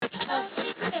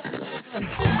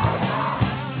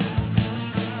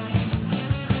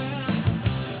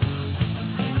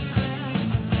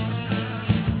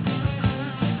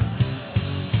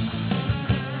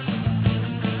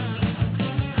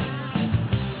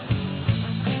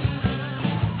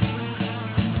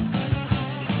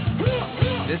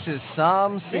This is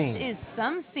some scene. This is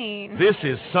some scene. This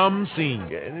is some scene.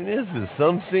 And this is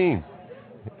some scene.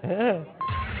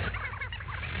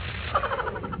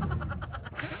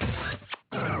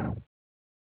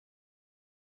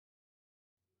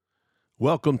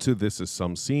 Welcome to This Is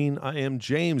Some Scene. I am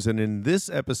James, and in this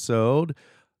episode,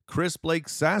 Chris Blake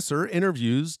Sasser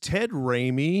interviews Ted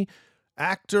Raimi,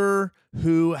 actor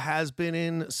who has been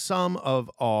in some of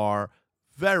our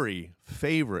very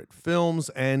favorite films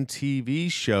and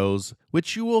TV shows,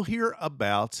 which you will hear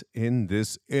about in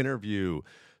this interview.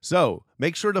 So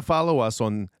make sure to follow us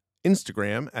on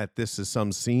Instagram at This Is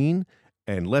Some Scene,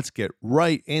 and let's get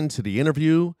right into the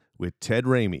interview with Ted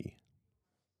Raimi.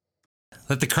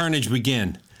 Let the carnage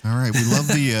begin. All right, we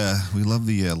love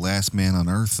the Last Man on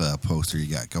Earth poster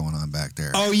you got going on back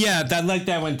there. Oh yeah, I like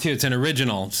that one too. It's an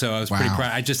original, so I was pretty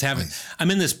proud. I just haven't. Nice. I'm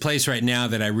in this place right now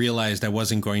that I realized I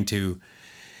wasn't going to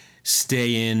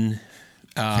stay in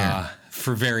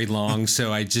for very long,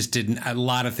 so I just didn't. A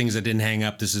lot of things I didn't hang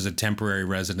up. This is a temporary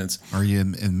residence. Are you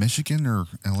in Michigan or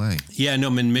L.A.? Yeah, no,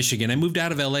 I'm in Michigan. I moved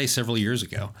out of L.A. several years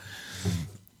ago.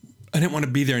 I didn't want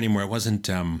to be there anymore. It wasn't.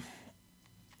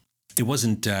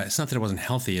 It's not that it wasn't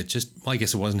healthy. It just, well, I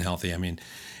guess it wasn't healthy. I mean,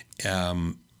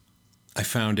 I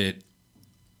found it,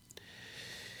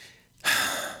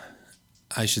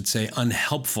 I should say,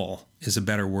 unhelpful is a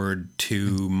better word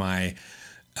to my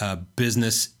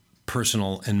business,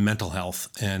 personal, and mental health.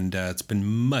 And it's been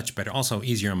much better. Also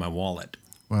easier on my wallet.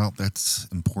 Well, that's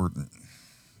important.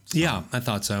 So. Yeah, I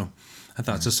thought so.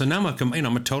 So now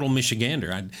I'm a total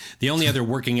Michigander. The only other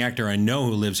working actor I know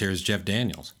who lives here is Jeff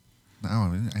Daniels.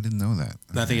 No, I didn't know that.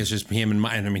 I think it's just him and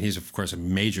mine. I mean, he's of course a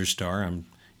major star. I'm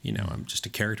just a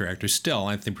character actor. Still,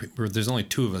 I think there's only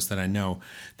two of us that I know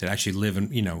that actually live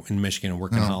in Michigan and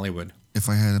work in Hollywood. If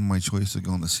I had my choice of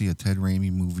going to see a Ted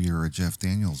Raimi movie or a Jeff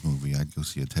Daniels movie, I'd go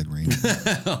see a Ted Raimi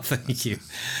movie. Oh,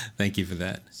 thank you for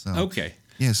that. So, okay.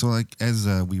 Yeah, so like as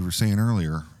we were saying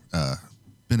earlier,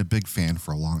 been a big fan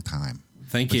for a long time.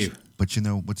 Thank you. But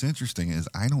what's interesting is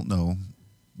I don't know.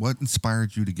 What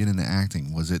inspired you to get into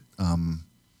acting? Was it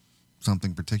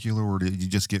something particular, or did you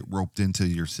just get roped into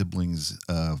your siblings'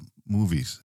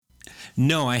 movies?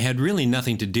 No, I had really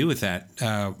nothing to do with that.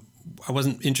 I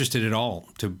wasn't interested at all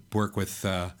to work with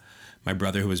my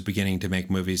brother who was beginning to make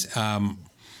movies. I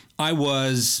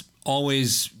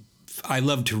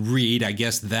loved to read. I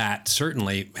guess that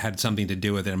certainly had something to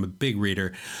do with it. I'm a big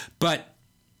reader. But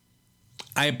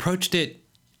I approached it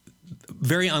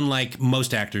very unlike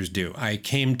most actors do. I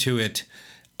came to it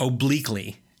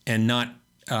obliquely and not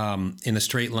in a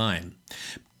straight line.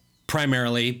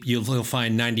 Primarily, you'll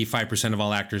find 95% of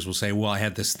all actors will say, well, I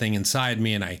had this thing inside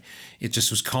me and it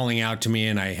just was calling out to me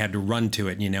and I had to run to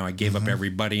it. I gave up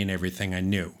everybody and everything I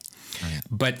knew. Right.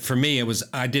 But for me,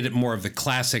 I did it more of the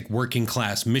classic working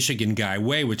class Michigan guy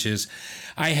way, which is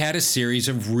I had a series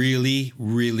of really,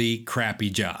 really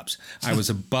crappy jobs. I was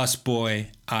a busboy.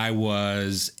 I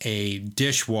was a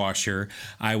dishwasher.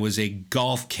 I was a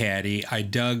golf caddy. I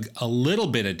dug a little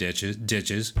bit of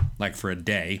ditches, like for a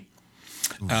day.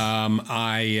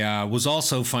 I was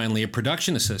also finally a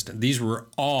production assistant. These were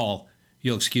all,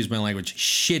 you'll excuse my language,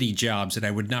 shitty jobs that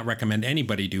I would not recommend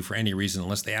anybody do for any reason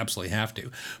unless they absolutely have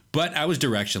to. But I was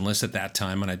directionless at that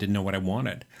time and I didn't know what I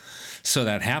wanted. So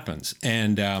that happens.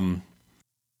 And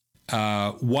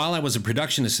while I was a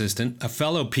production assistant, a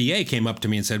fellow PA came up to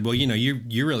me and said, well,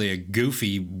 you're really a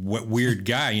goofy, weird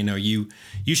guy. You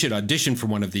should audition for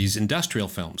one of these industrial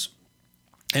films.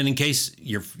 And in case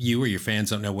you or your fans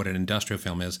don't know what an industrial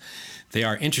film is, they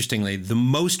are, interestingly, the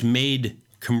most made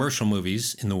commercial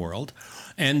movies in the world,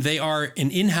 and they are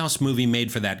an in-house movie made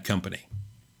for that company.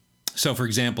 So, for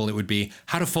example, it would be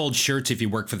how to fold shirts if you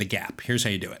work for The Gap. Here's how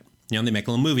you do it. They make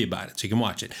a little movie about it, so you can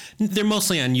watch it. They're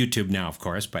mostly on YouTube now, of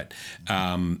course, but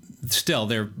still,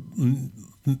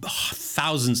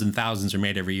 thousands and thousands are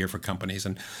made every year for companies.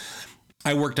 And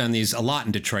I worked on these a lot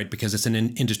in Detroit because it's an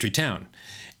industry town.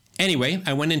 Anyway,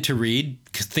 I went in to read,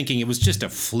 thinking it was just a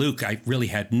fluke. I really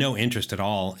had no interest at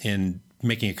all in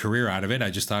making a career out of it. I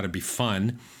just thought it'd be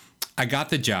fun. I got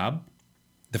the job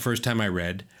the first time I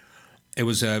read. It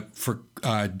was for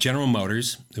General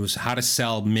Motors. It was how to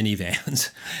sell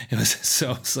minivans.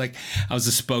 It's like I was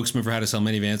a spokesman for how to sell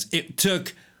minivans. It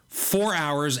took 4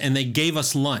 hours and they gave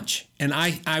us lunch. And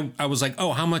I was like,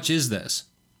 oh, how much is this?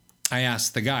 I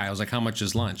asked the guy, I was like, how much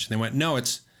is lunch? And they went, no,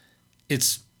 it's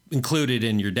included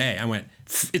in your day. I went,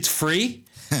 it's free?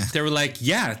 They were like,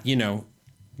 yeah,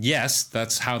 yes,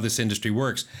 that's how this industry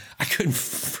works. I couldn't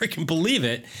freaking believe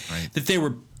it that they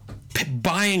were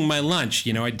buying my lunch.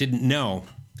 I didn't know.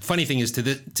 Funny thing is, to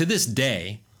this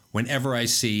day, whenever I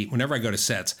go to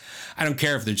sets, I don't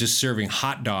care if they're just serving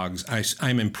hot dogs.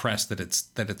 I'm impressed that it's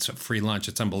a free lunch.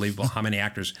 It's unbelievable how many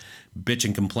actors bitch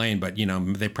and complain, but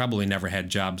they probably never had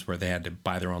jobs where they had to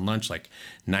buy their own lunch like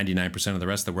 99% of the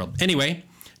rest of the world. Anyway,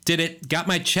 did it, got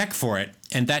my check for it,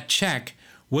 and that check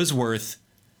was worth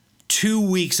 2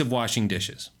 weeks of washing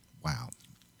dishes. Wow.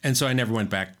 And so I never went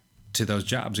back to those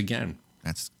jobs again.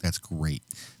 That's great.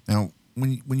 Now,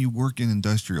 when you work in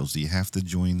industrials, do you have to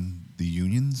join the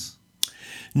unions?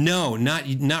 No, not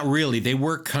really. They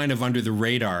work kind of under the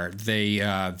radar. They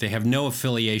have no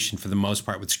affiliation for the most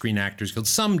part with Screen Actors Guild.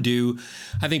 Some do.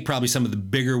 I think probably some of the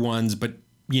bigger ones, but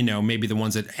maybe the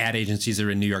ones at ad agencies are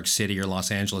in New York City or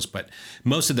Los Angeles. But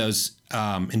most of those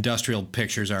industrial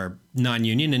pictures are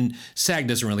non-union, and SAG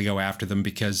doesn't really go after them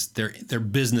because they're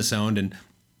business owned, and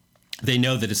they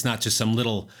know that it's not just some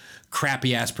little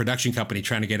crappy ass production company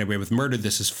trying to get away with murder.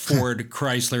 This is Ford,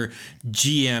 Chrysler,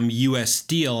 GM, U.S.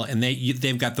 Steel, and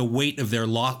they've got the weight of their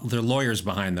lawyers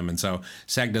behind them, and so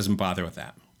SAG doesn't bother with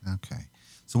that. Okay.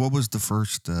 So what was the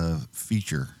first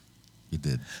feature you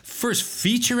did? First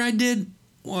feature I did?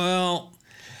 Well,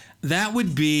 that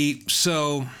would be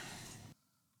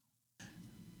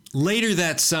later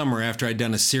that summer after I'd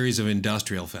done a series of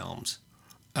industrial films,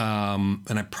 and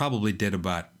I probably did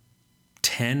about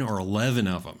 10 or 11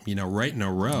 of them, right in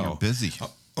a row. You're busy.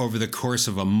 Over the course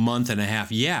of a month and a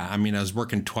half. Yeah. I mean, I was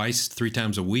working 3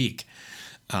 times a week.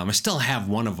 I still have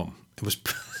one of them.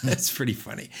 That's pretty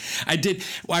funny.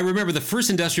 I remember the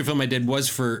first industrial film I did was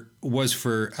for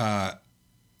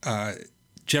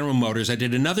General Motors. I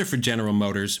did another for General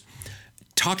Motors,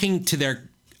 talking to their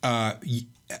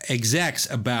execs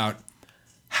about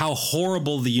how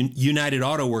horrible the United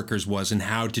Auto Workers was and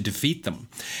how to defeat them.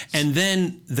 And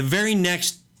then the very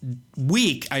next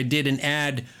week, I did an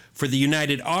ad for the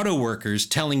United Auto Workers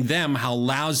telling them how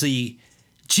lousy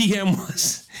GM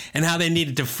was and how they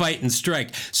needed to fight and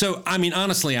strike. So, I mean,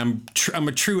 honestly, I'm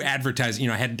a true advertiser.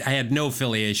 I had no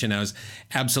affiliation. I was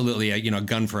absolutely a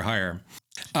gun for hire.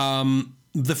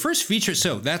 The first feature.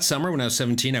 So that summer when I was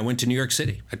 17, I went to New York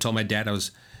City. I told my dad I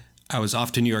was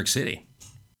off to New York City.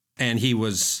 And he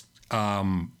was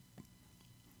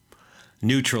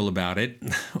neutral about it,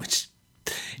 which,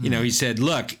 he said,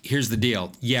 look, here's the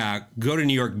deal. Yeah, go to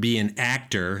New York, be an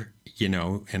actor,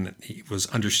 and he was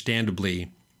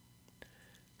understandably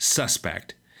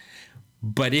suspect.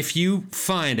 But if you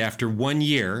find after 1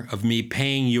 year of me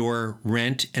paying your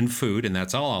rent and food, and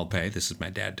that's all I'll pay, this is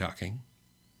my dad talking,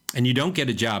 and you don't get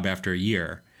a job after a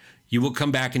year, you will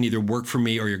come back and either work for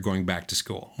me or you're going back to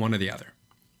school, one or the other.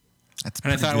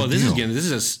 And I thought, well,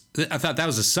 I thought that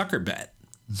was a sucker bet.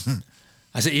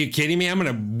 I said, are you kidding me? I'm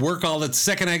going to work all the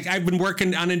second. I've been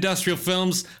working on industrial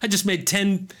films. I just made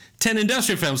 10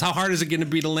 industrial films. How hard is it going to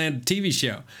be to land a TV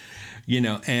show?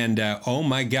 And oh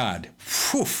my God,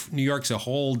 New York's a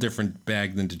whole different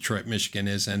bag than Detroit, Michigan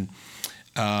is. And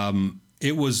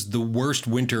it was the worst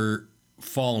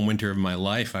fall and winter of my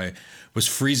life. I was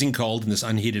freezing cold in this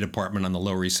unheated apartment on the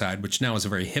Lower East Side, which now is a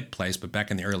very hip place, but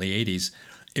back in the early 80s,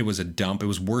 it was a dump. It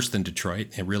was worse than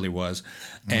Detroit. It really was.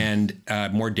 And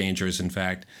more dangerous, in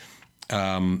fact.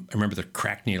 I remember the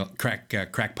crack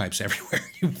pipes everywhere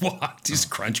you walked. Just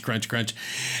crunch, crunch, crunch.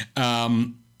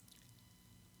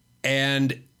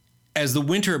 And as the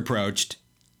winter approached,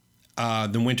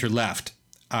 the winter left,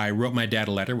 I wrote my dad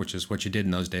a letter, which is what you did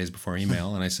in those days before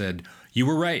email. And I said, you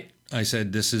were right. I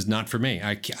said, this is not for me.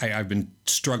 I've been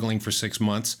struggling for 6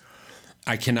 months.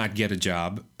 I cannot get a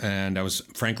job, and I was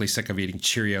frankly sick of eating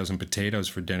Cheerios and potatoes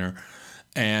for dinner.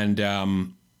 And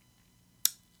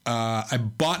I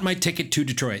bought my ticket to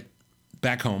Detroit,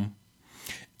 back home,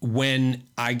 when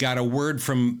I got a word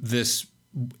from this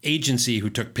agency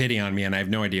who took pity on me, and I have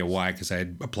no idea why, because I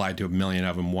had applied to a million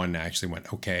of them. One actually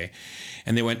went, okay.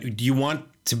 And they went, do you want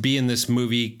to be in this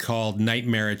movie called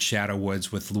Nightmare at Shadow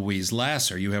Woods with Louise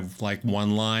Lasser? You have like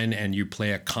one line, and you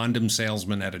play a condom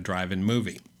salesman at a drive-in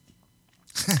movie.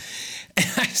 And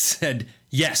I said,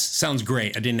 yes, sounds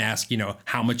great. I didn't ask,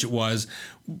 how much it was,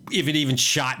 if it even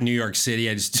shot in New York City.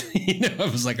 I just, it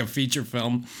was like a feature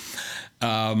film.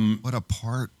 What a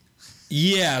part.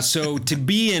 Yeah. So to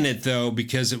be in it, though,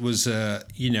 because it was, I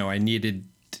needed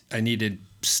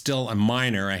still a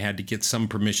minor. I had to get some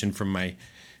permission from my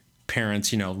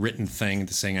parents, written thing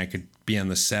saying I could be on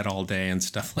the set all day and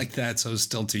stuff like that. So I was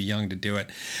still too young to do it.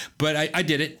 But I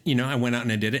did it, I went out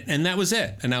and I did it, and that was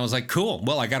it. And I was like, cool.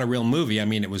 Well, I got a real movie. I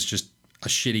mean, it was just a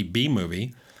shitty B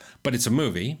movie, but it's a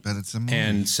movie.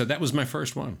 And so that was my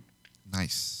first one.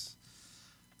 Nice.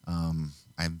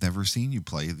 I've never seen you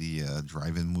play the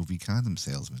drive-in movie condom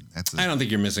salesman. I don't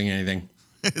think you're missing anything.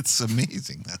 It's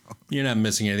amazing though. You're not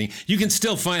missing anything. You can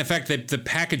still find, in fact, the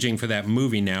packaging for that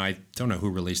movie now, I don't know who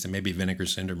released it, maybe Vinegar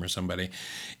Syndrome or somebody.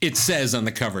 It says on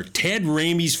the cover, Ted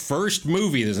Raimi's first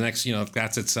movie. There's next,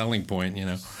 that's its selling point,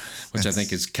 which I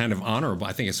think is kind of honorable.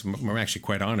 I think we're actually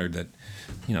quite honored that,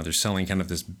 they're selling kind of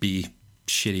this B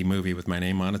shitty movie with my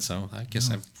name on it. So I guess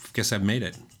I've made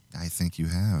it. I think you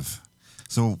have.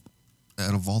 So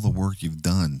out of all the work you've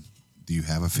done, do you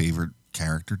have a favorite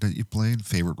character that you played,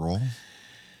 favorite role?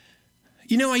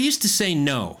 I used to say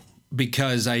no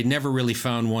because I never really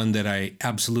found one that I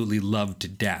absolutely loved to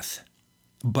death,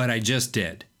 but I just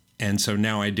did. And so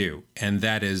now I do. And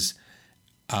that is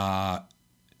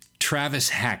Travis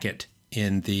Hackett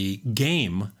in the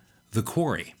game The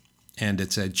Quarry. And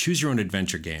it's a choose your own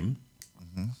adventure game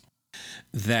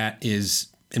that is,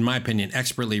 in my opinion,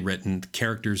 expertly written. The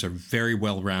characters are very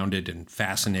well rounded and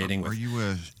fascinating. Are you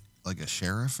a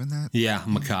sheriff in that? Yeah,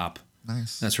 I'm a cop.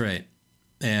 Nice. That's right.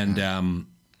 And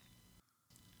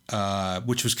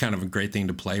which was kind of a great thing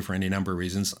to play for any number of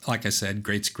reasons. Like I said,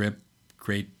 great script,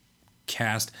 great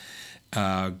cast,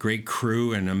 great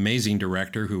crew, an amazing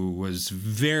director who was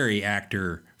very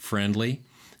actor friendly.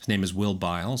 His name is Will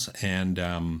Biles, and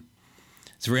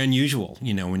it's very unusual.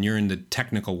 When you're in the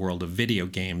technical world of video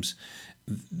games,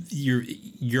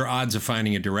 your odds of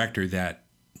finding a director that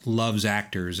loves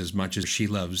actors as much as she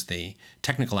loves the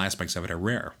technical aspects of it are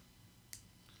rare.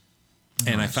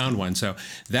 And I found one, so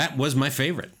that was my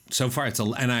favorite so far.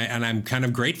 And I'm kind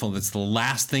of grateful that's the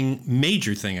last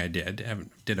major thing I did. I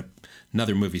haven't did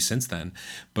another movie since then,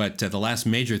 but the last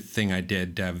major thing I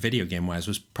did, video game wise,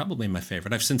 was probably my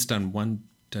favorite. I've since done 1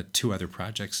 to 2 other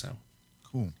projects. So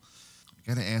cool. I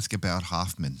got to ask about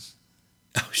Hoffman.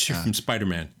 Oh, sure, from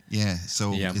Spider-Man. Yeah.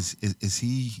 So is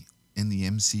he in the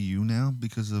MCU now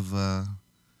because of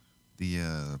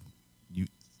the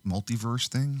multiverse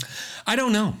thing? I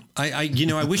don't know. I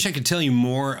wish I could tell you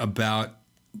more about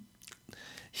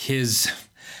his.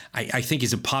 I think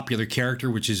he's a popular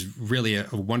character, which is really a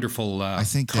wonderful I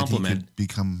think compliment. that he could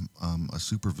become a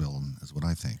supervillain, is what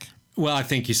I think. Well, I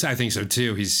think so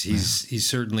too. He's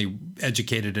certainly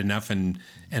educated enough and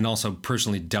also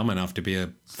personally dumb enough to be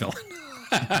a villain.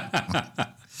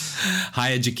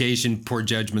 High education, poor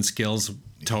judgment skills,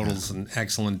 totals, and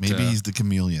excellent. Maybe he's the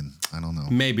chameleon. I don't know.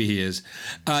 Maybe he is.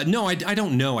 No, I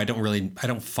don't know. I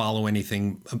don't follow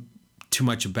anything too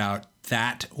much about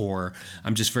that, or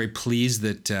I'm just very pleased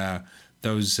that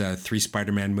those 3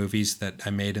 Spider-Man movies that I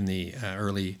made in the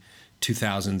early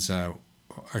 2000s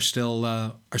are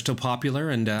still popular,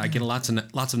 and I get lots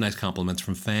of nice compliments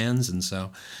from fans, and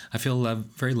so I feel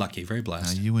very lucky, very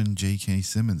blessed. You and J.K.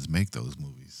 Simmons make those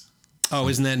movies. Oh,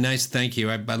 isn't that nice? Thank you.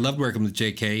 I loved working with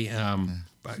J.K.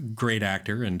 Great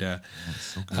actor, and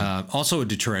So good. also a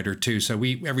Detroiter too. So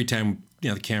every time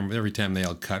every time they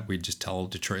all cut, we'd just tell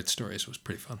Detroit stories. It was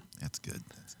pretty fun. That's good.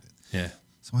 Yeah.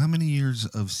 So how many years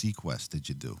of Sequest did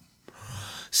you do?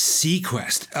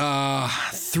 Sequest,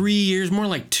 3 years, more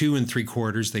like 2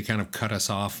 3/4. They kind of cut us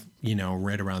off,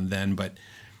 right around then. But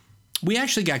we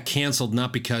actually got canceled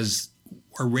not because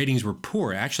our ratings were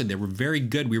poor. Actually, they were very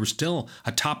good. We were still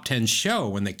a top 10 show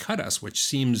when they cut us, which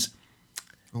seems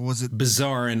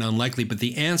bizarre and unlikely. But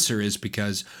the answer is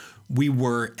because we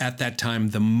were, at that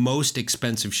time, the most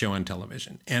expensive show on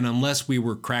television. And unless we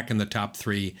were cracking the top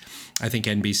 3, I think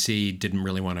NBC didn't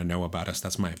really want to know about us.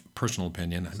 That's my personal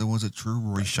opinion. So was it true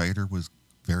Roy Scheider was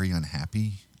very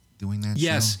unhappy doing that show?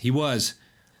 Yes, he was.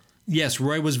 Yes,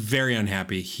 Roy was very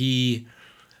unhappy. He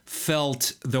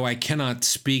felt, though I cannot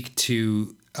speak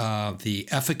to the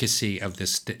efficacy of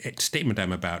this statement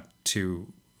I'm about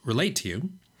to relate to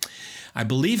you, I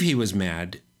believe he was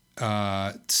mad.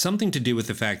 Something to do with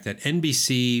the fact that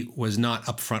NBC was not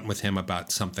upfront with him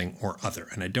about something or other,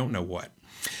 and I don't know what.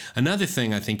 Another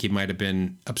thing I think he might have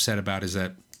been upset about is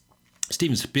that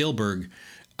Steven Spielberg,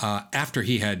 after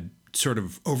he had sort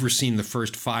of overseen the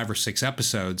first 5 or 6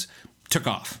 episodes, took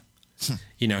off.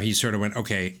 He sort of went,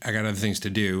 okay, I got other things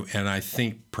to do, and I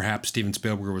think perhaps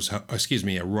Roy was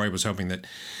hoping that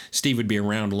Steve would be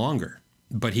around longer,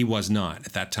 but he was not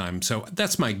at that time. So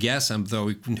that's my guess. Though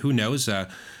who knows?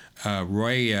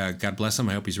 Roy, God bless him.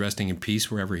 I hope he's resting in peace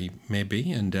wherever he may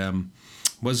be, and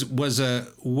was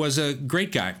a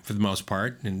great guy for the most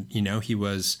part. And he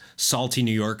was salty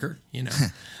New Yorker.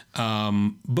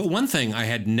 But one thing I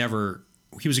had never.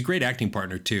 He was a great acting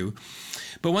partner too.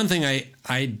 But one thing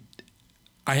I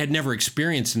had never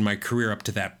experienced in my career up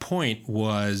to that point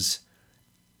was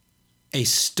a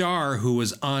star who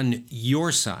was on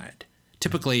your side.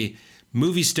 Typically,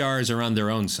 movie stars are on their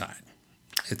own side.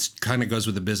 It kind of goes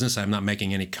with the business. I'm not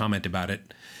making any comment about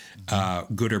it,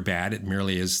 good or bad. It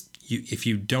merely is, if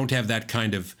you don't have that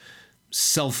kind of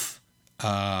sense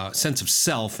of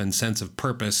self and sense of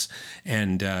purpose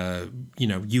and,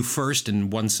 you first in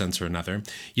one sense or another,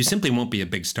 you simply won't be a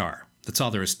big star. That's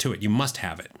all there is to it. You must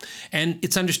have it. And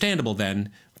it's understandable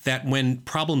then that when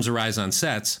problems arise on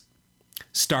sets,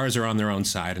 stars are on their own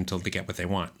side until they get what they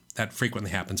want. That frequently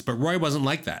happens. But Roy wasn't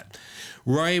like that.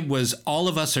 Roy was all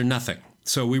of us or nothing.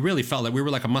 So we really felt that we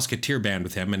were like a musketeer band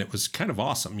with him, and it was kind of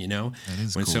awesome, That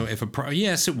is cool. So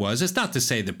yes, it was. It's not to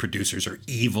say that producers are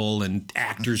evil and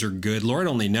actors are good. Lord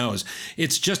only knows.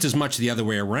 It's just as much the other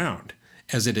way around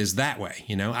as it is that way,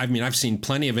 I mean, I've seen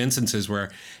plenty of instances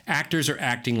where actors are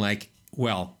acting like,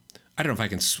 well, I don't know if I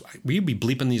can. Will you be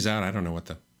bleeping these out? I don't know what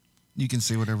the. You can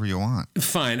say whatever you want.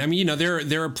 Fine. I mean,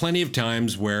 there are plenty of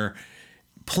times where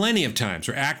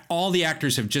all the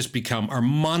actors have just are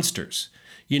monsters.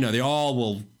 They all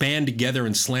will band together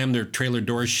and slam their trailer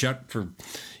doors shut for,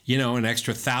 an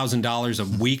extra $1,000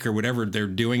 a week or whatever they're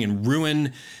doing and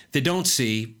ruin. They don't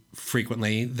see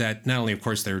frequently that not only, of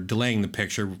course, they're delaying the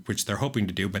picture, which they're hoping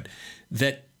to do, but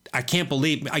that I can't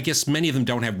believe, I guess many of them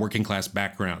don't have working class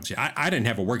backgrounds. I didn't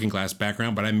have a working class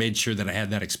background, but I made sure that I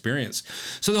had that experience.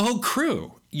 So the whole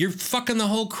crew, you're fucking the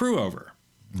whole crew over.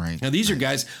 Right. Now, these are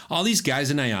guys, all these guys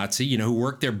in IATSE, who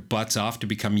work their butts off to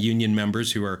become union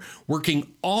members, who are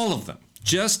working all of them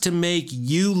just to make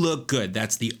you look good.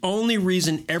 That's the only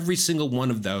reason every single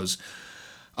one of those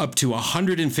up to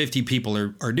 150 people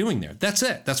are doing there. That's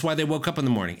it. That's why they woke up in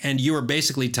the morning. And you are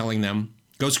basically telling them,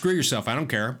 go screw yourself. I don't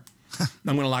care.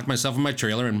 I'm going to lock myself in my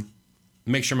trailer and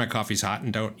make sure my coffee's hot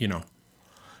and don't,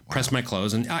 press my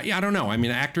clothes. And I don't know. I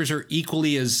mean, actors are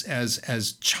equally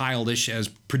as childish as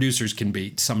producers can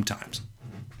be sometimes.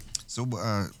 So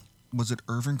was it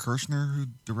Irvin Kershner who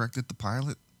directed the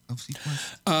pilot of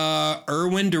Sequence?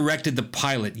 Irwin directed the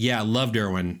pilot. Yeah, I loved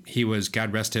Irwin. He was,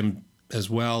 God rest him as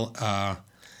well.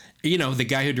 The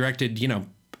guy who directed,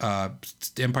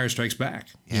 Empire Strikes Back,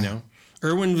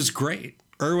 Irwin was great.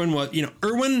 Irwin was,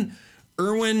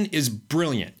 Irwin is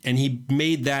brilliant, and he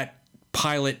made that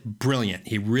pilot brilliant.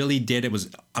 He really did. It was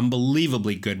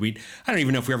unbelievably good. I don't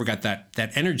even know if we ever got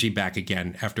that energy back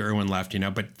again after Irwin left,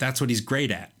 but that's what he's great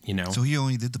at, So he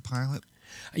only did the pilot?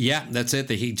 Yeah, that's it.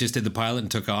 He just did the pilot and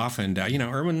took off. And,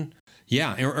 Irwin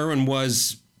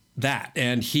was that.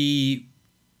 And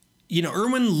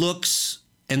Irwin looks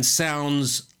and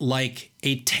sounds like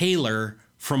a tailor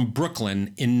from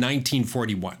Brooklyn in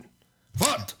 1941.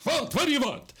 What do you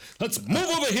want? Let's move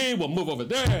over here. We'll move over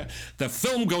there. The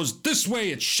film goes this way.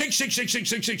 It's shake, shake, shake, shake,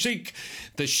 shake, shake, shake.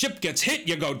 The ship gets hit.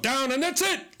 You go down, and that's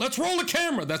it. Let's roll the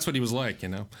camera. That's what he was like,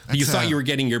 You thought you were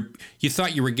getting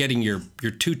your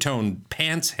two-tone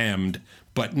pants hemmed,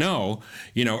 but no.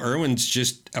 Irwin's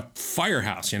just a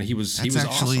firehouse. He was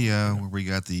actually awesome. Where we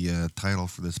got the title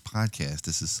for this podcast.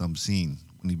 This is Some Scene.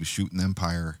 When he was shooting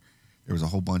Empire, there was a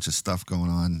whole bunch of stuff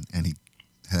going on, and he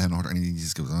had an order, and he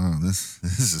just goes, "Oh, this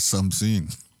is some scene."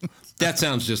 That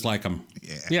sounds just like him.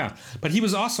 Yeah. But he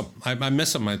was awesome. I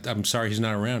miss him. I'm sorry he's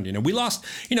not around. We lost,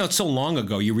 it's so long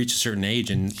ago. You reach a certain age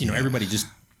and, everybody just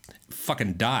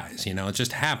fucking dies. It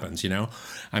just happens,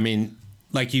 I mean,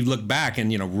 like you look back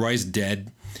and, Roy's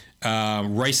dead.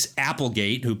 Royce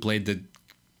Applegate, who played the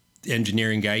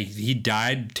engineering guy, he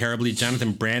died terribly.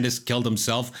 Jonathan Brandis killed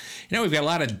himself. We've got a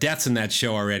lot of deaths in that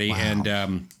show already. Wow.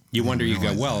 And, you wonder, you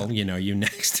go, well, that. You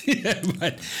next.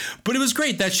 but it was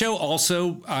great. That show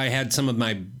also, I had some of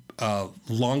my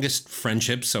longest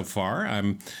friendships so far.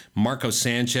 Marco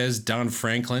Sanchez, Don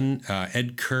Franklin,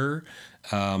 Ed Kerr,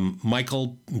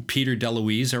 Michael, Peter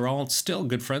DeLuise are all still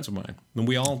good friends of mine. And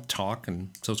we all talk, and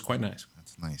so it's quite nice.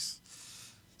 That's nice.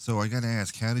 So I got to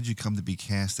ask, how did you come to be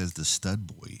cast as the stud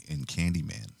boy in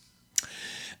Candyman?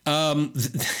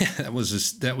 That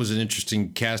was an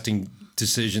interesting casting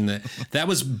decision. That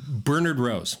was Bernard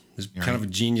Rose. He's kind of a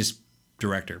genius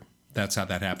director. That's how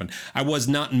that happened. I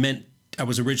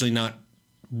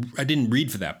didn't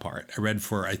read for that part. I read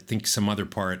for, I think, some other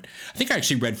part. I think I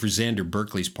actually read for Xander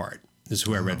Berkeley's part. Is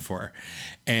who I read for.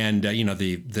 And,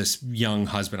 this young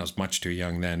husband, I was much too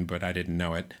young then, but I didn't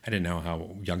know it. I didn't know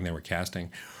how young they were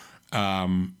casting.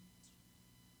 And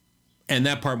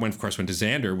that part went to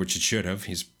Xander, which it should have.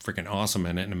 He's freaking awesome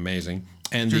in it and amazing.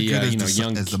 And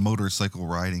young as the motorcycle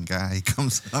riding guy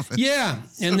comes up. Yeah,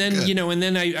 and then good. And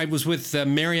then I was with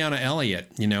Mariana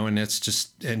Elliott, and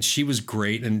and she was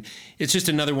great, and it's just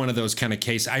another one of those kind of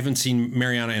cases. I haven't seen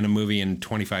Mariana in a movie in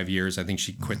 25 years. I think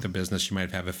she quit the business. She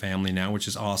might have a family now, which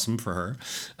is awesome for her.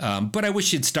 But I wish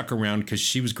she'd stuck around because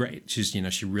she was great. She's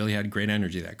she really had great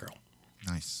energy. That girl.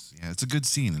 Nice. Yeah, it's a good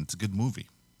scene and it's a good movie.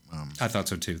 I thought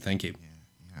so too. Thank you.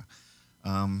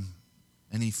 Yeah.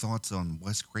 Any thoughts on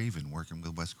Wes Craven, working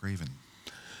with Wes Craven?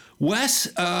 Wes,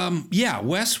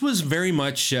 Wes was very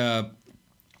much a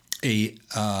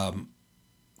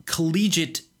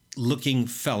collegiate-looking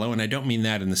fellow, and I don't mean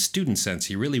that in the student sense.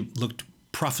 He really looked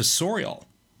professorial.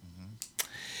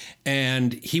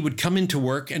 And he would come into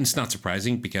work, and it's not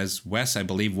surprising because Wes, I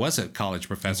believe, was a college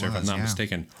professor, if I'm not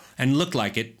mistaken, and looked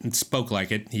like it and spoke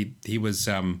like it. He was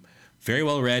very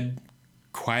well read,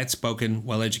 quiet spoken,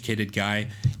 well educated guy.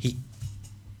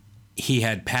 He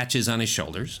had patches on his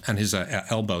shoulders, on his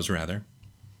elbows rather,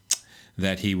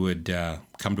 that he would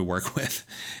come to work with,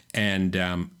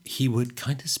 and he would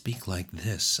kind of speak like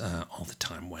this all the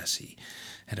time. Wes, he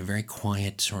had a very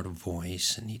quiet sort of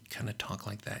voice, and he'd kind of talk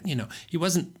like that. You know, he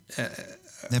wasn't.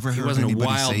 Never he heard wasn't a anybody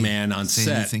wild man on say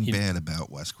set. anything bad about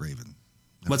Wes Craven.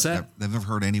 What's that? I've never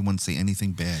heard anyone say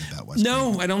anything bad about Wes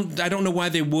No, Craven. I don't know why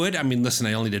they would. I mean, listen,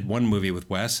 I only did one movie with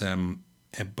Wes,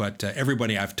 but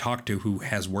everybody I've talked to who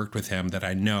has worked with him that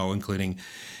I know, including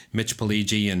Mitch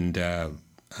Pileggi and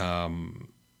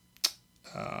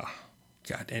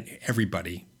and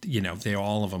everybody, you know,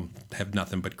 all of them have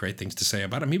nothing but great things to say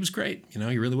about him. He was great, you know,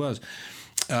 he really was.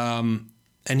 And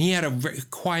he had a very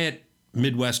quiet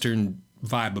Midwestern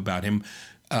vibe about him.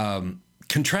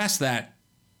 Contrast that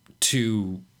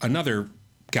to another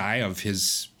guy of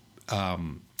his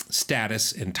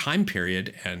status and time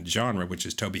period and genre, which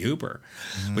is Tobe Hooper,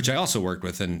 which I also worked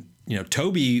with. And, you know,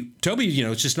 Tobe, you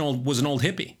know, it's just was an old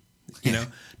hippie, you know.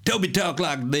 Toby talked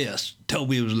like this.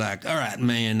 Toby was like, all right,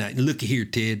 man, now, look here,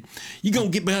 Ted. You're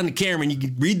going to get behind the camera and you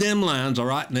can read them lines, all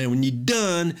right? Now, when you're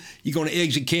done, you're going to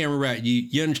exit camera right.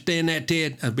 You understand that,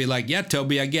 Ted? I'd be like, yeah,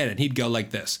 Toby, I get it. And he'd go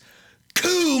like this.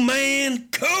 Cool, man,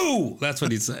 cool. That's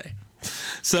what he'd say.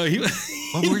 So his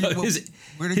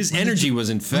energy was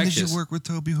infectious. When did you work with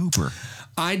Tobe Hooper?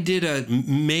 I did a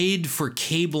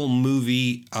made-for-cable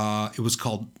movie. It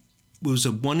was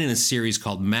a one in a series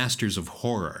called Masters of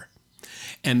Horror.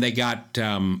 And they got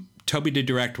Toby to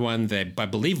direct one. I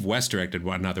believe Wes directed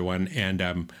another one,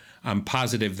 and I'm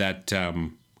positive that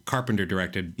Carpenter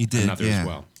directed another as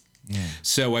well. Yeah.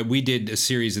 So we did a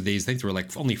series of these. I think there were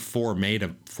like only four,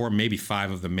 maybe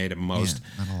five of them made at most.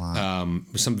 Yeah, not a lot.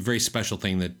 Some very special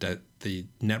thing that the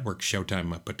network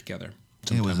Showtime put together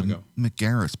some it was time ago. Mick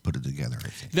Garris put it together, I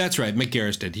think. That's right. Mick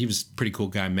Garris did. He was a pretty cool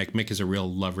guy. Mick is a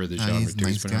real lover of the genre. He's a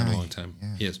nice been guy. around a long time.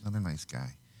 Yeah, He is. Another nice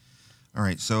guy. All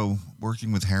right, so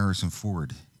working with Harrison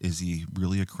Ford, is he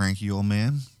really a cranky old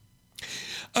man?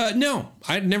 No,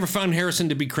 I never found Harrison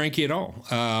to be cranky at all.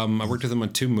 I worked with him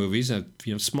on two movies,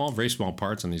 very small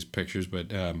parts on these pictures, but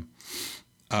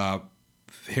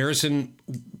Harrison,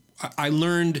 I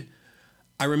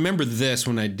remember this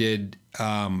when I did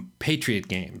Patriot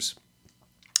Games,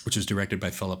 which was directed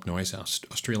by Philip Noyce,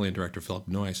 Australian director Philip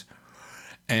Noyce.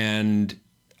 And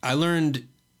I learned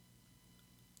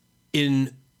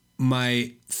in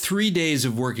my 3 days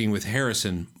of working with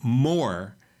Harrison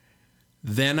more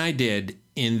than I did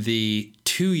in the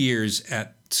 2 years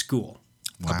at school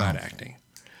about acting.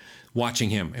 Watching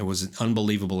him, it was an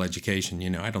unbelievable education. You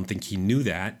know, I don't think he knew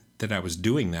that I was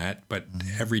doing that, but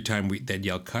every time they'd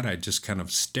yell cut, I'd just kind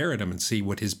of stare at him and see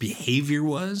what his behavior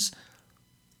was.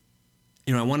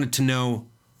 You know, I wanted to know,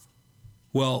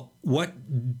 well, what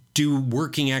do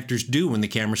working actors do when the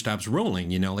camera stops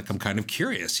rolling? You know, like I'm kind of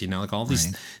curious, you know, like all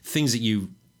these things that you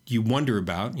wonder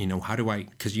about, you know,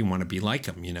 because you want to be like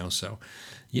him, you know. So,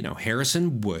 you know,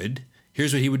 Harrison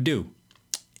here's what he would do.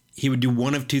 He would do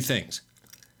one of two things.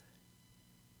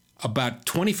 About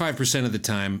 25% of the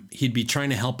time, he'd be trying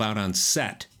to help out on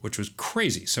set, which was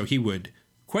crazy. So he would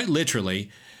quite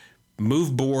literally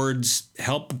move boards,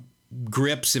 help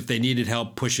grips if they needed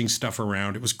help pushing stuff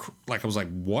around. It was I was like,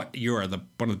 what? You are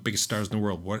one of the biggest stars in the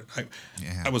world. What?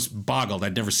 I was boggled.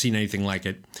 I'd never seen anything like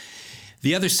it.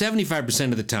 The other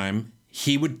 75% of the time,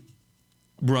 he would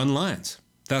run lines.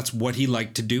 That's what he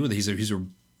liked to do. He's a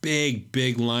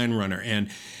big line runner. And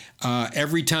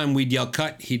every time we'd yell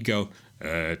cut, he'd go,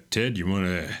 Ted, you want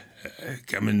to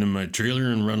come into my trailer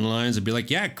and run lines? I'd be like,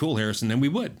 yeah, cool, Harrison. Then we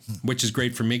would, which is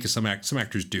great for me because some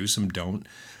actors do, some don't.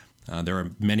 There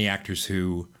are many actors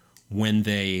who, when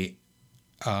they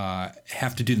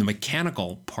have to do the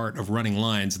mechanical part of running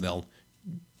lines,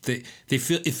 they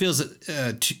feel it feels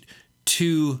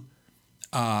too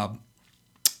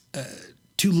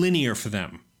linear for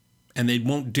them, and they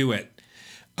won't do it.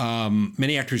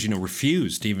 Many actors, you know,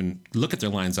 refuse to even look at their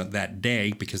lines on that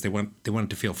day because they want it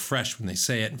to feel fresh when they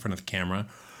say it in front of the camera.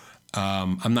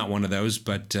 I'm not one of those,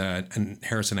 but and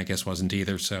Harrison, I guess, wasn't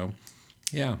either. So,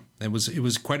 yeah, it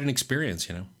was quite an experience,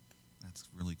 you know. That's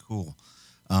really cool.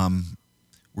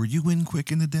 Were you in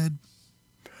Quick and the Dead?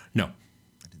 No,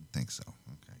 I didn't think so.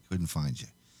 Okay, couldn't find you.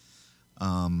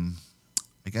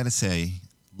 I got to say,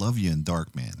 love you in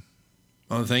Dark Man.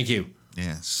 Oh, thank you.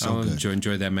 Yeah, so good.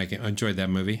 Enjoyed that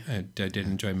movie. I did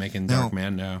enjoy making Dark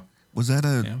Man. No. Was that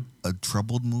a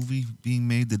troubled movie being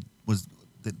made? Did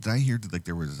I hear that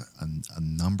there was a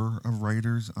number of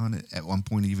writers on it at one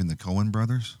point? Even the Coen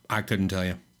brothers. I couldn't tell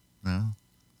you. No,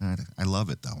 I love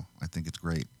it though. I think it's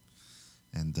great.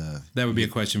 And that would be a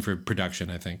question for production,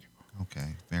 I think.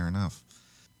 Okay, fair enough.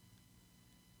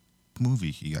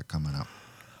 Movie you got coming up?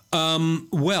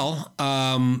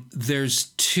 There's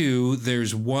two.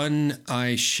 There's one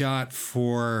I shot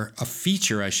for a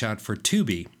feature I shot for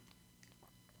Tubi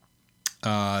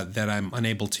that I'm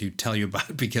unable to tell you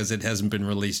about because it hasn't been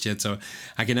released yet. So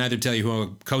I can either tell you who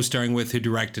I'm co-starring with, who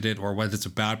directed it, or what it's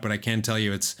about, but I can tell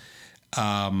you it's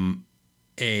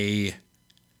a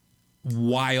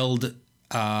wild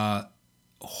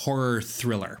horror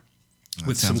thriller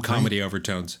with some comedy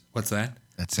overtones. What's that?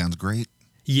 That sounds great.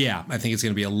 Yeah, I think it's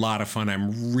going to be a lot of fun.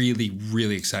 I'm really,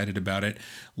 really excited about it.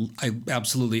 I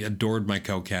absolutely adored my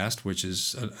co-cast, which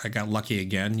is I got lucky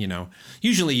again. You know,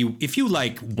 usually if you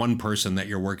like one person that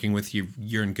you're working with,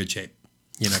 you're in good shape.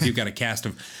 You know, if you've got a cast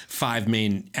of 5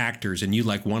 main actors and you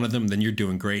like one of them, then you're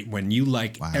doing great. When you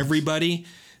like everybody,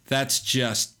 that's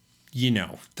just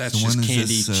just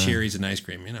candy, cherries, and ice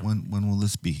cream. You know, when will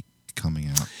this be coming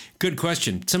out? Good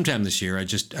question. Sometime this year. In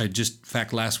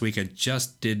fact, last week I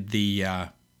just did the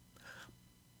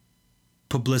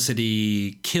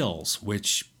publicity kills,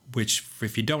 which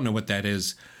if you don't know what that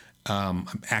is,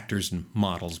 actors and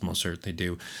models most certainly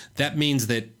do. That means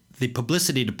that the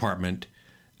publicity department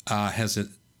has a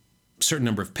certain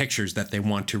number of pictures that they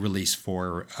want to release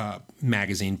for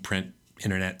magazine, print,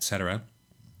 internet, etc.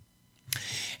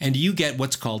 And you get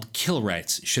what's called kill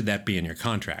rights, should that be in your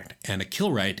contract. And a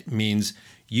kill right means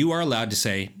you are allowed to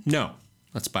say, no,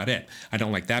 that's about it. I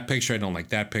don't like that picture. I don't like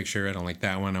that picture. I don't like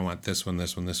that one. I want this one,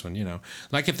 this one, this one, you know.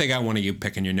 Like if they got one of you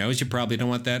picking your nose, you probably don't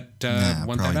want that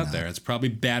out there. It's probably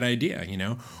a bad idea, you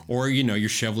know. Or, you're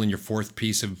shoveling your 4th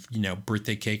piece of,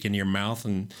 birthday cake into your mouth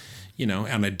and,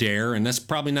 on a dare, and that's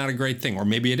probably not a great thing. Or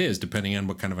maybe it is, depending on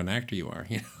what kind of an actor you are,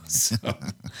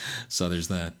 So there's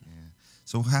that.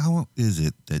 So how is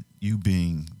it that you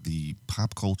being the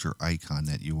pop culture icon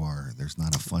that you are, there's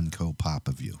not a Funko Pop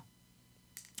of you?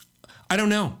 I don't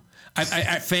know.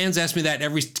 Fans ask me that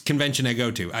every convention I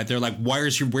go to. They're like,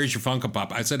 where's your Funko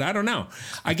Pop? I said, I don't know.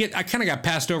 I kind of got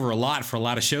passed over a lot for a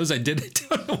lot of shows I did.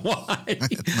 I don't know why.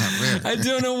 I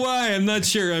don't know why. I'm not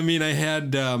sure. I mean,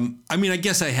 I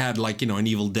guess I had like, an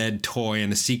Evil Dead toy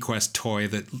and a Sequest toy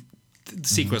that the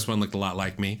Sequest one looked a lot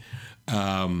like me.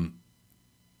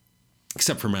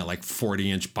 Except for my like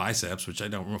 40-inch biceps, which I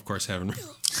don't, of course, have in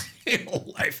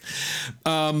real life.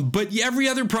 But every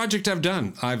other project I've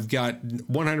done, I've got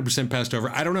 100% passed over.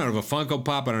 I don't know. I have a Funko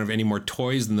Pop. I don't have any more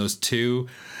toys than those 2.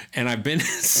 And I've been in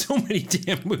so many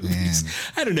damn movies. Man.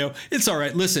 I don't know. It's all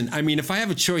right. Listen, I mean, if I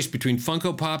have a choice between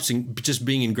Funko Pops and just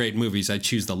being in great movies, I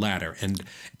choose the latter. And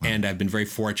I've been very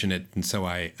fortunate. And so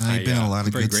I've been in a lot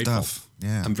of good grateful. Stuff.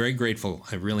 Yeah, I'm very grateful.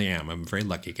 I really am. I'm a very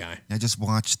lucky guy. I just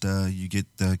watched you get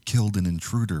killed an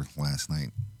intruder last night.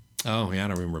 Oh, yeah. I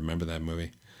don't even remember that movie.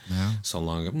 No? So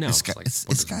long ago. No. Scott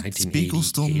Spiegel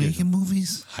still making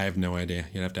movies? I have no idea.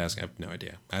 You'd have to ask. I have no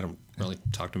idea. I don't really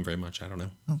talk to him very much. I don't know.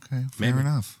 Okay, fair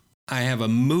enough. I have a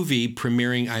movie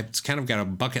premiering. I've kind of got a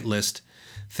bucket list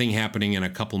thing happening in a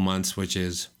couple months, which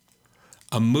is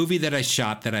a movie that I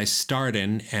shot that I starred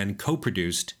in and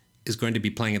co-produced is going to be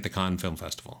playing at the Cannes Film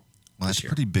Festival. Well, that's a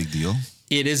pretty big deal.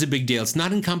 It is a big deal. It's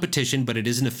not in competition, but it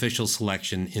is an official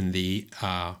selection in the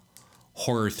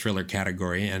horror thriller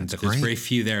category, and there's very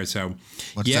few there. So,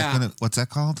 what's that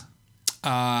called?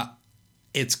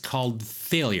 It's called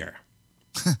Failure.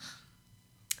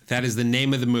 That is the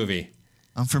name of the movie.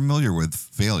 I'm familiar with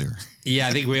Failure. Yeah,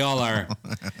 I think we all are.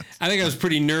 I think I was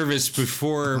pretty nervous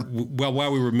before. Well,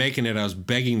 while we were making it, I was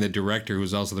begging the director, who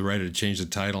was also the writer, to change the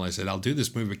title. I said, "I'll do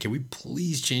this movie, but can we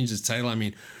please change the title?" I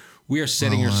mean, we are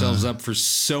setting ourselves up for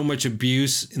so much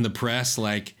abuse in the press.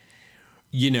 Like,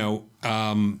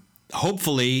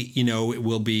 hopefully, it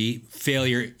will be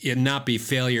failure. It not be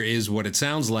failure is what it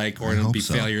sounds like, or it'll be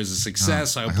failure is a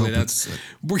success. Hopefully that's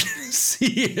we're gonna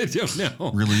see. I don't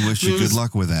know. Really wish you good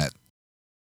luck with that.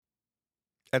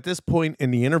 At this point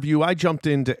in the interview, I jumped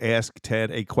in to ask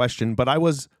Ted a question, but I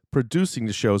was producing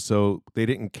the show, so they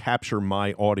didn't capture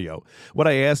my audio. What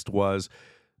I asked was,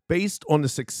 based on the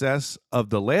success of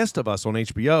The Last of Us on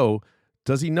HBO,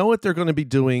 does he know if they're going to be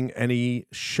doing any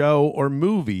show or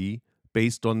movie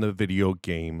based on the video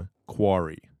game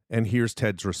Quarry? And here's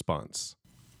Ted's response.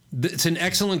 It's an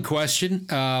excellent question,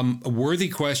 a worthy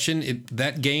question.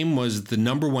 That game was the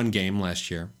 #1 game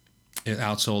last year. It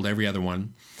outsold every other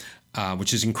one.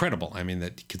 which is incredible. I mean,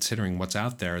 that considering what's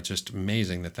out there, it's just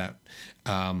amazing that.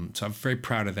 So I'm very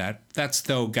proud of that. That's,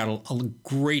 though, got a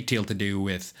great deal to do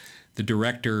with the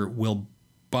director, Will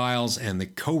Biles, and the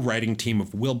co-writing team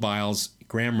of Will Biles,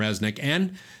 Graham Resnick,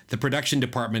 and the production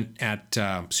department at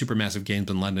Supermassive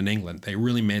Games in London, England. They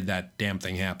really made that damn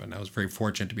thing happen. I was very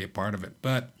fortunate to be a part of it.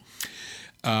 But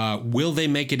will they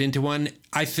make it into one?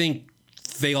 I think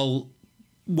they'll.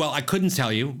 Well, I couldn't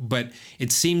tell you, but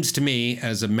it seems to me,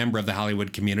 as a member of the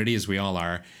Hollywood community, as we all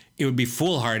are, it would be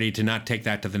foolhardy to not take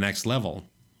that to the next level.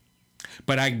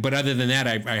 But other than that,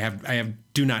 I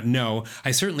do not know.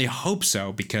 I certainly hope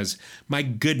so, because my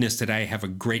goodness, did I have a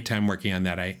great time working on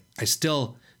that. I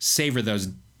still savor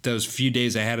those few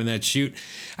days I had on that shoot.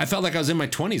 I felt like I was in my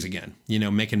 20s again,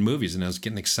 making movies, and I was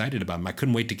getting excited about them. I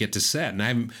couldn't wait to get to set, and I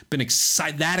haven't been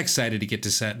that excited to get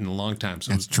to set in a long time.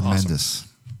 So that's tremendous. Awesome.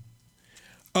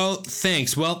 Oh,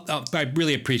 thanks. Well, I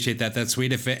really appreciate that. That's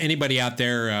sweet. If anybody out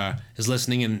there is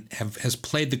listening and has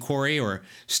played The Quarry or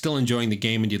still enjoying the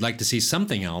game and you'd like to see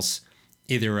something else,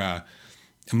 either a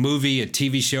movie, a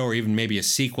TV show, or even maybe a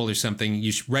sequel or something,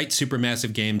 you should write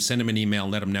Supermassive Games, send them an email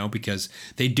and let them know, because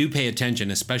they do pay attention,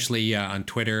 especially on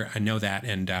Twitter. I know that,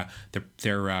 and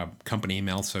their company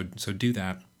email, so do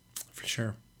that for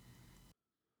sure.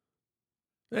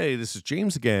 Hey, this is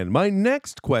James again. My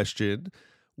next question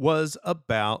was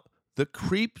about the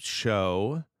Creep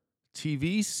Show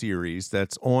TV series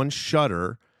that's on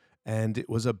Shudder, and it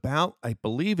was about, I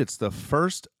believe it's the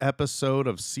first episode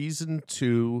of season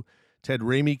 2. Ted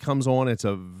Raimi comes on. It's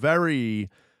a very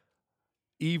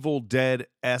Evil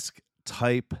Dead-esque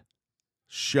type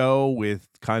show with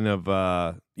kind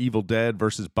of Evil Dead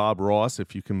versus Bob Ross,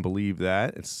 if you can believe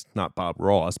that. It's not Bob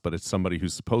Ross, but it's somebody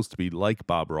who's supposed to be like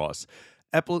Bob Ross.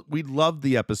 We loved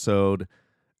the episode,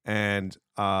 and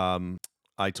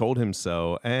I told him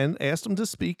so and asked him to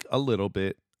speak a little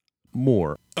bit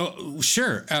more. Oh,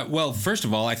 sure. Well, first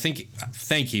of all,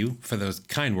 thank you for those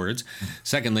kind words.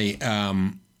 Secondly,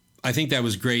 I think that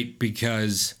was great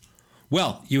because,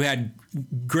 well, you had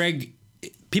Greg.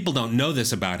 People don't know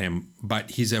this about him,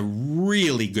 but he's a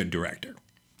really good director.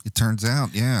 It turns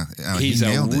out, yeah. He's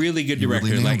a really good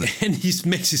director. Really and he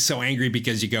makes you so angry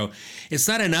because you go, it's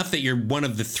not enough that you're one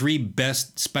of the 3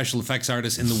 best special effects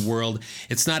artists in the world.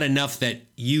 It's not enough that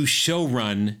you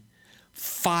showrun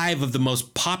 5 of the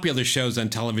most popular shows on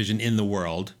television in the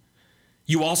world.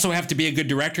 You also have to be a good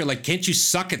director. Like, can't you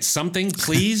suck at something,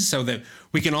 please, so that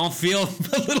we can all feel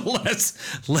a little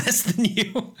less than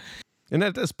you? And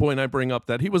at this point, I bring up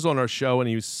that he was on our show, and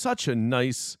he was such a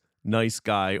nice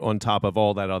guy on top of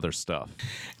all that other stuff.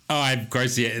 Oh, of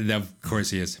course he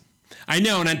is. I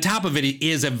know, and on top of it, he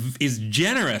is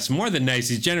generous, more than nice.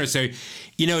 He's generous. So,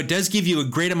 it does give you a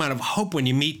great amount of hope when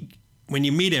you meet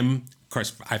him. Of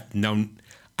course, I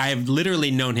have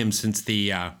literally known him since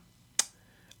the.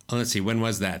 Let's see, when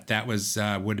was that? That was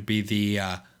would be the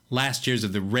last years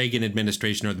of the Reagan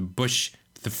administration or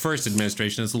the first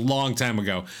administration. It's a long time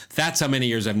ago. That's how many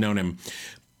years I've known him.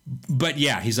 But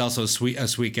yeah, he's also a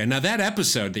sweet guy. Now, that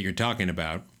episode that you're talking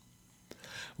about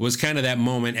was kind of that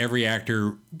moment every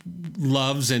actor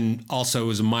loves, and also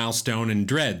is a milestone and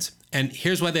dreads. And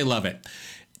here's why they love it.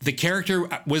 The character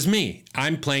was me.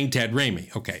 I'm playing Ted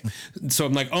Raimi. Okay. So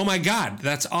I'm like, oh my God,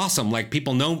 that's awesome. Like,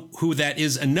 people know who that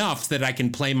is enough that I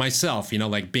can play myself,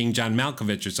 like being John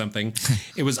Malkovich or something.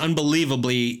 It was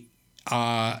unbelievably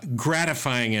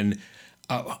gratifying, and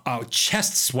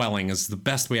chest swelling is the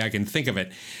best way I can think of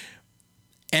it.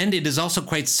 And it is also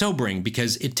quite sobering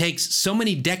because it takes so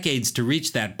many decades to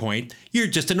reach that point. You're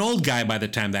just an old guy by the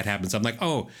time that happens. I'm like,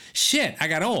 oh, shit, I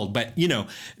got old. But,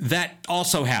 that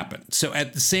also happened. So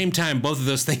at the same time, both of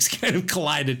those things kind of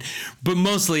collided. But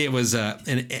mostly it was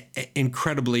an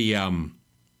incredibly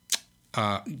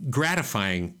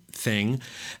gratifying thing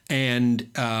and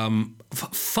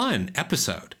fun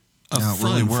episode.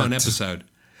 Fun episode.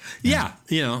 Yeah,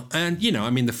 and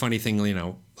the funny thing,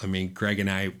 Greg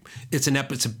and I, it's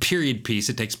a period piece.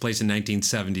 It takes place in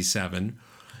 1977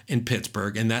 in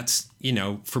Pittsburgh, and that's,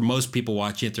 for most people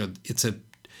watching it, it's a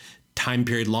time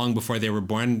period long before they were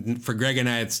born. For Greg and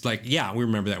I, it's like, yeah, we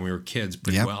remember that when we were kids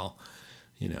pretty well,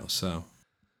 so.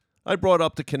 I brought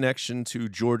up the connection to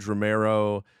George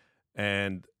Romero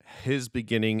and his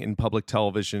beginning in public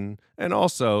television, and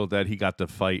also that he got to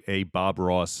fight a Bob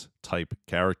Ross type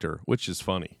character, which is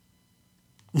funny.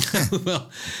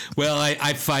 well,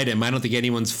 I fight him. I don't think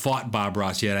anyone's fought Bob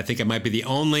Ross yet. I think I might be the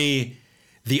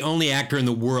only actor in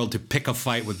the world to pick a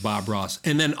fight with Bob Ross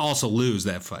and then also lose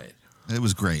that fight. It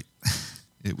was great.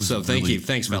 It was so. Thank you.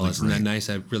 Thanks, really fellas. Great. Isn't that nice?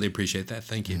 I really appreciate that.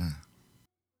 Thank you. Yeah.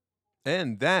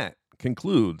 And that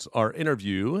concludes our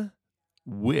interview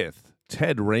with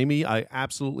Ted Raimi. I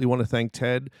absolutely want to thank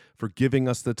Ted for giving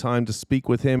us the time to speak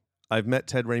with him. I've met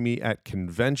Ted Raimi at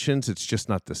conventions. It's just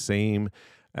not the same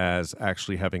as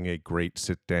actually having a great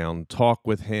sit-down talk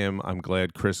with him. I'm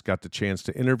glad Chris got the chance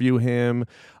to interview him.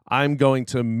 I'm going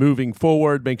to, moving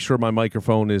forward, make sure my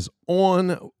microphone is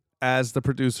on as the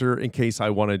producer in case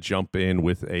I want to jump in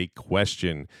with a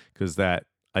question, because that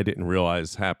I didn't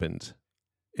realize happened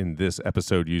in this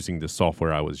episode using the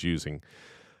software I was using.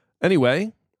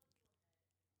 Anyway,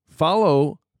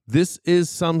 follow This Is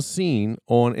Some Scene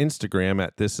on Instagram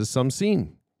at This Is Some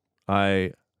Scene.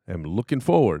 I am looking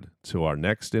forward to our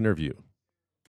next interview.